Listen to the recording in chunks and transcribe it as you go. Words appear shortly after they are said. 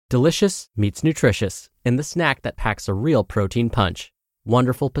Delicious meets nutritious in the snack that packs a real protein punch.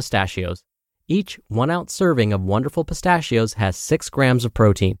 Wonderful Pistachios. Each 1-ounce serving of Wonderful Pistachios has 6 grams of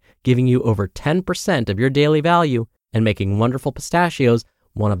protein, giving you over 10% of your daily value and making Wonderful Pistachios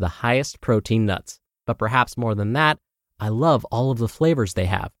one of the highest protein nuts. But perhaps more than that, I love all of the flavors they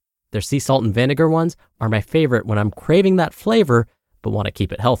have. Their sea salt and vinegar ones are my favorite when I'm craving that flavor but want to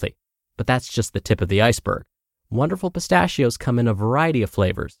keep it healthy. But that's just the tip of the iceberg. Wonderful Pistachios come in a variety of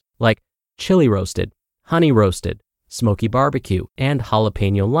flavors, like chili roasted, honey roasted, smoky barbecue, and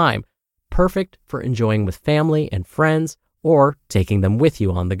jalapeno lime, perfect for enjoying with family and friends or taking them with you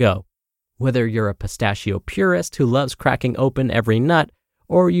on the go. Whether you're a pistachio purist who loves cracking open every nut,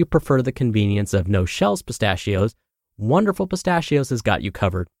 or you prefer the convenience of no-shells pistachios, Wonderful Pistachios has got you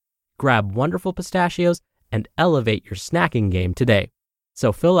covered. Grab Wonderful Pistachios and elevate your snacking game today.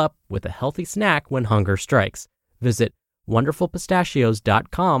 So fill up with a healthy snack when hunger strikes. Visit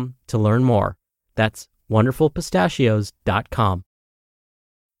wonderfulpistachios.com to learn more. That's wonderfulpistachios.com.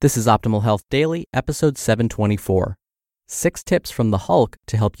 This is Optimal Health Daily, episode 724. 6 Tips from the Hulk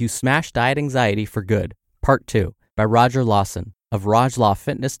to Help You Smash Diet Anxiety for Good, Part 2, by Lawson of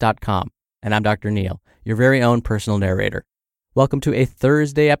RogLawFitness.com. And I'm Dr. Neil, your very own personal narrator. Welcome to a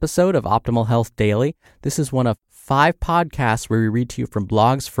Thursday episode of Optimal Health Daily. This is one of 5 podcasts where we read to you from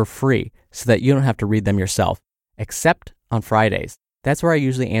blogs for free so that you don't have to read them yourself, except on Fridays. That's where I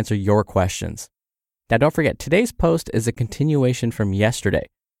usually answer your questions. Now, don't forget, today's post is a continuation from yesterday.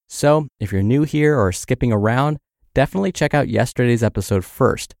 So if you're new here or skipping around, definitely check out yesterday's episode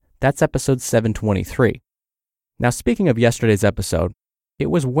first. That's episode 723. Now, speaking of yesterday's episode,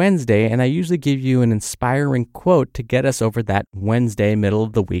 it was Wednesday, and I usually give you an inspiring quote to get us over that Wednesday middle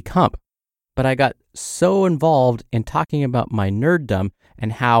of the week hump. But I got so involved in talking about my nerddom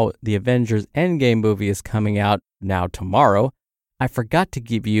and how the Avengers Endgame movie is coming out now tomorrow, I forgot to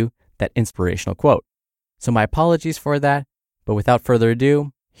give you that inspirational quote. So my apologies for that, but without further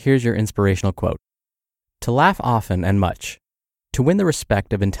ado, here's your inspirational quote. To laugh often and much, to win the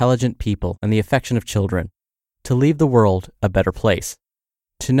respect of intelligent people and the affection of children, to leave the world a better place,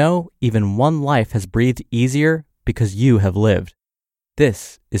 to know even one life has breathed easier because you have lived.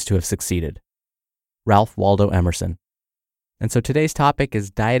 This is to have succeeded. Ralph Waldo Emerson. And so today's topic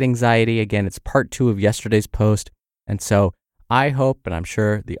is diet anxiety. Again, it's part 2 of yesterday's post. And so I hope, and I'm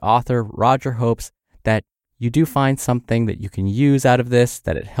sure the author, Roger, hopes that you do find something that you can use out of this,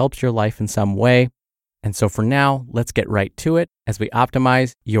 that it helps your life in some way. And so for now, let's get right to it as we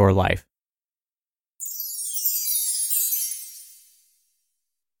optimize your life.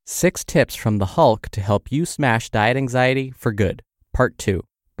 6 Tips from the Hulk to Help You Smash Diet Anxiety for Good, Part 2,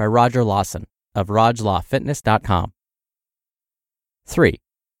 by Lawson of RogLawFitness.com. 3.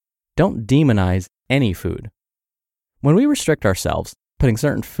 Don't demonize any food. When we restrict ourselves, putting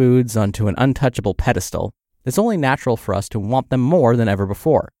certain foods onto an untouchable pedestal, it's only natural for us to want them more than ever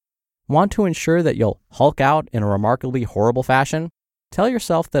before. Want to ensure that you'll Hulk out in a remarkably horrible fashion? Tell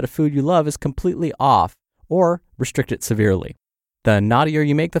yourself that a food you love is completely off, or restrict it severely. The naughtier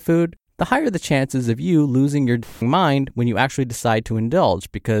you make the food, the higher the chances of you losing your mind when you actually decide to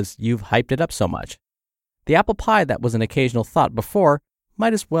indulge because you've hyped it up so much. The apple pie that was an occasional thought before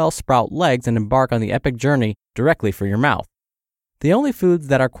might as well sprout legs and embark on the epic journey directly for your mouth. The only foods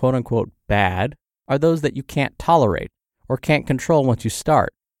that are quote-unquote bad are those that you can't tolerate, or can't control once you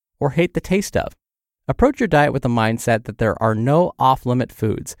start, or hate the taste of. Approach your diet with the mindset that there are no off-limit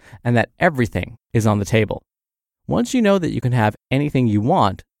foods and that everything is on the table. Once you know that you can have anything you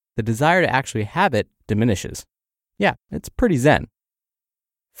want, the desire to actually have it diminishes. Yeah, it's pretty zen.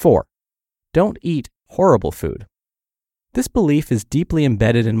 4. Don't eat horrible food. This belief is deeply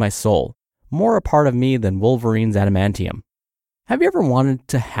embedded in my soul, more a part of me than Wolverine's adamantium. Have you ever wanted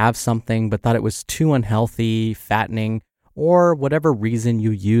to have something but thought it was too unhealthy, fattening, or whatever reason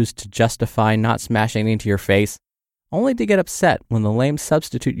you used to justify not smashing it into your face, only to get upset when the lame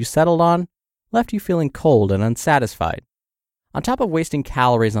substitute you settled on left you feeling cold and unsatisfied? On top of wasting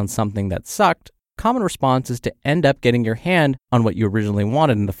calories on something that sucked, common response is to end up getting your hand on what you originally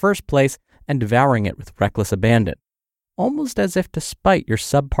wanted in the first place and devouring it with reckless abandon, almost as if to spite your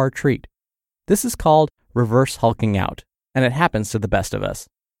subpar treat. This is called reverse hulking out, and it happens to the best of us.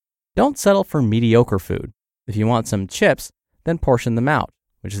 Don't settle for mediocre food. If you want some chips, then portion them out,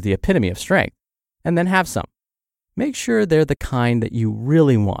 which is the epitome of strength, and then have some. Make sure they're the kind that you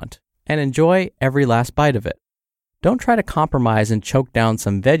really want, and enjoy every last bite of it. Don't try to compromise and choke down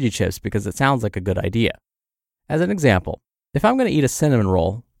some veggie chips because it sounds like a good idea. As an example, if I'm going to eat a cinnamon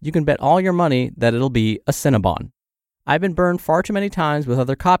roll, you can bet all your money that it'll be a Cinnabon. I've been burned far too many times with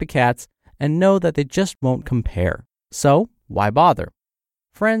other copycats and know that they just won't compare. So, why bother?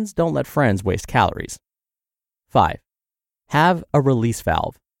 Friends don't let friends waste calories. 5. Have a release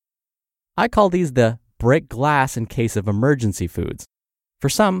valve. I call these the break glass in case of emergency foods. For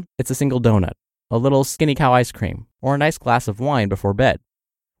some, it's a single donut, a little skinny cow ice cream, or a nice glass of wine before bed.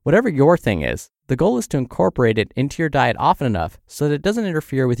 Whatever your thing is, the goal is to incorporate it into your diet often enough so that it doesn't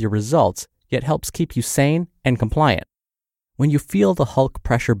interfere with your results, yet helps keep you sane and compliant. When you feel the Hulk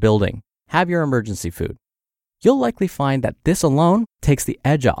pressure building, have your emergency food. You'll likely find that this alone takes the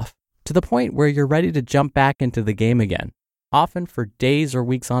edge off, to the point where you're ready to jump back into the game again, often for days or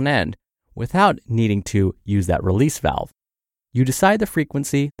weeks on end, without needing to use that release valve. You decide the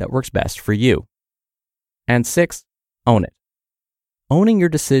frequency that works best for you. And 6, own it. Owning your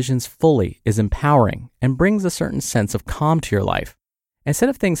decisions fully is empowering and brings a certain sense of calm to your life. Instead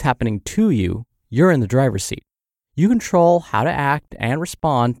of things happening to you, you're in the driver's seat. You control how to act and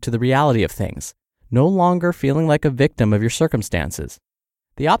respond to the reality of things, no longer feeling like a victim of your circumstances.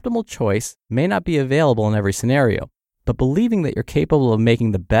 The optimal choice may not be available in every scenario, but believing that you're capable of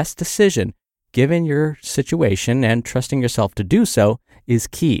making the best decision given your situation and trusting yourself to do so is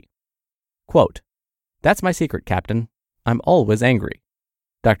key. Quote, "That's my secret, Captain. I'm always angry."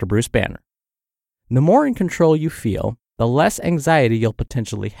 Dr. Bruce Banner. The more in control you feel, the less anxiety you'll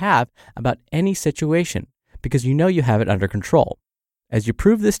potentially have about any situation because you know you have it under control. As you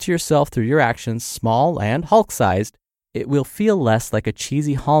prove this to yourself through your actions, small and Hulk-sized, it will feel less like a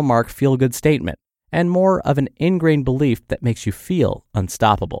cheesy Hallmark feel-good statement and more of an ingrained belief that makes you feel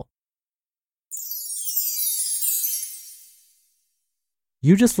unstoppable.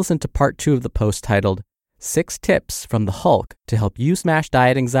 You just listened to part 2 of the post titled 6 Tips from the Hulk to Help You Smash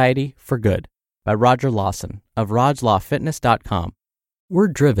Diet Anxiety for Good by Roger Lawson of RogLawFitness.com. We're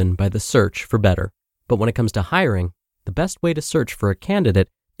driven by the search for better, but when it comes to hiring, the best way to search for a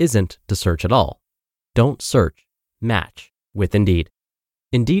candidate isn't to search at all. Don't search, match with Indeed.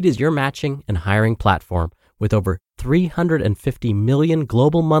 Indeed is your matching and hiring platform with over 350 million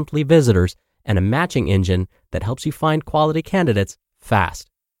global monthly visitors and a matching engine that helps you find quality candidates fast.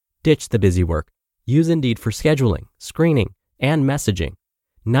 Ditch the busy work. Use Indeed for scheduling, screening, and messaging.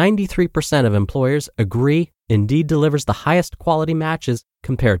 93% of employers agree Indeed delivers the highest quality matches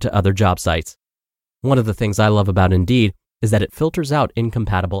compared to other job sites. One of the things I love about Indeed is that it filters out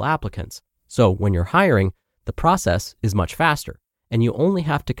incompatible applicants. So when you're hiring, the process is much faster, and you only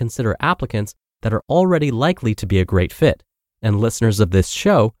have to consider applicants that are already likely to be a great fit. And listeners of this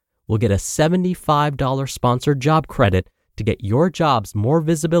show will get a $75 sponsored job credit to get your jobs more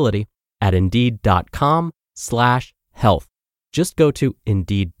visibility at Indeed.com/health. Just go to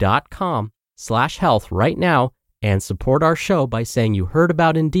Indeed.com/health right now and support our show by saying you heard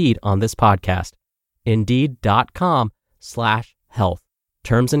about Indeed on this podcast. Indeed.com/health.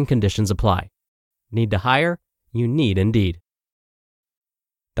 Terms and conditions apply. Need to hire? You need Indeed.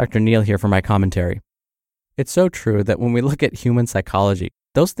 Dr. Neal here for my commentary. It's so true that when we look at human psychology,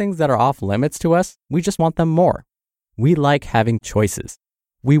 those things that are off limits to us, we just want them more. We like having choices.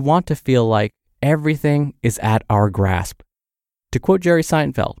 We want to feel like everything is at our grasp. To quote Jerry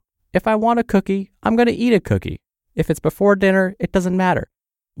Seinfeld, if I want a cookie, I'm going to eat a cookie. If it's before dinner, it doesn't matter.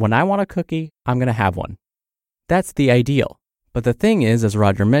 When I want a cookie, I'm going to have one. That's the ideal. But the thing is, as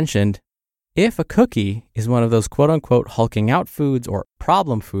Roger mentioned, if a cookie is one of those quote-unquote hulking out foods or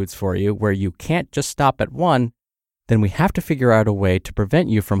problem foods for you where you can't just stop at one, then we have to figure out a way to prevent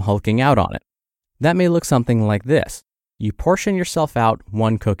you from hulking out on it. That may look something like this. You portion yourself out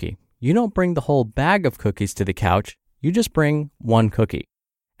one cookie. You don't bring the whole bag of cookies to the couch. You just bring one cookie.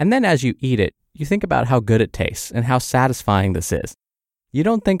 And then as you eat it, you think about how good it tastes and how satisfying this is. You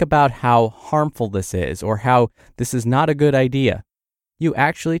don't think about how harmful this is or how this is not a good idea. You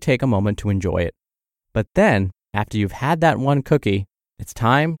actually take a moment to enjoy it. But then, after you've had that one cookie, it's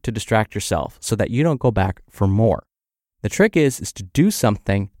time to distract yourself so that you don't go back for more. The trick is to do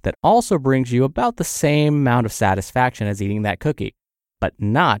something that also brings you about the same amount of satisfaction as eating that cookie, but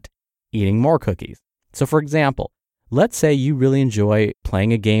not eating more cookies. So for example, let's say you really enjoy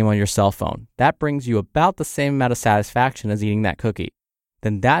playing a game on your cell phone. That brings you about the same amount of satisfaction as eating that cookie.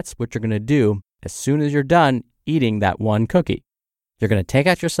 Then that's what you're going to do as soon as you're done eating that one cookie. You're going to take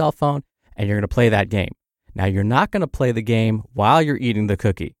out your cell phone and you're going to play that game. Now you're not going to play the game while you're eating the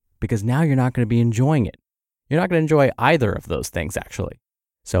cookie because now you're not going to be enjoying it. You're not going to enjoy either of those things actually.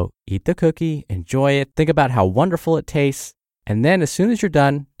 So eat the cookie, enjoy it, think about how wonderful it tastes, and then as soon as you're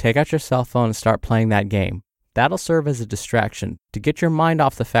done, take out your cell phone and start playing that game. That'll serve as a distraction to get your mind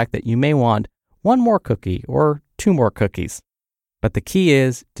off the fact that you may want one more cookie or two more cookies. But the key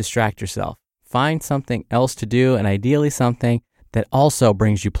is distract yourself. Find something else to do and ideally something that also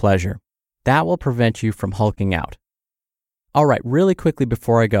brings you pleasure. That will prevent you from hulking out. All right, really quickly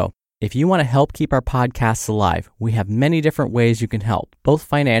before I go, if you want to help keep our podcasts alive, we have many different ways you can help, both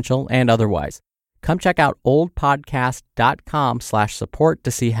financial and otherwise. Come check out oldpodcast.com/support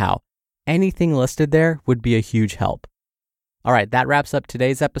to see how. Anything listed there would be a huge help. All right, that wraps up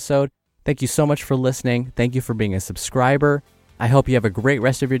today's episode. Thank you so much for listening. Thank you for being a subscriber. I hope you have a great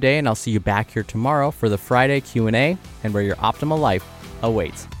rest of your day, and I'll see you back here tomorrow for the Friday Q&A and where your optimal life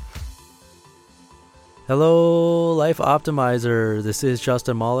awaits. Hello, Life Optimizer. This is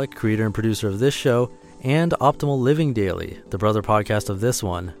Justin Malik, creator and producer of this show and Optimal Living Daily, the brother podcast of this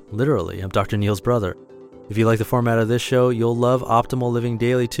one. Literally, I'm Dr. Neil's brother. If you like the format of this show, you'll love Optimal Living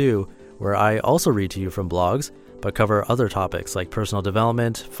Daily too, where I also read to you from blogs, but cover other topics like personal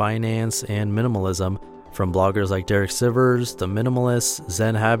development, finance, and minimalism from bloggers like Derek Sivers, The Minimalists,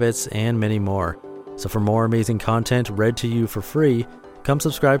 Zen Habits, and many more. So for more amazing content read to you for free, come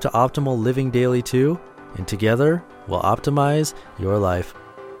subscribe to Optimal Living Daily too, and together we'll optimize your life.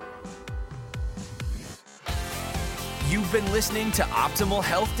 You've been listening to Optimal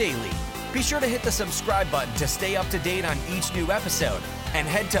Health Daily. Be sure to hit the subscribe button to stay up to date on each new episode, and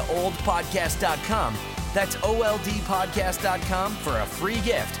head to oldpodcast.com. That's oldpodcast.com for a free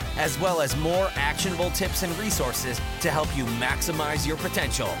gift, as well as more actionable tips and resources to help you maximize your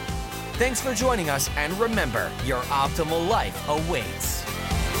potential. Thanks for joining us, and remember, your optimal life awaits.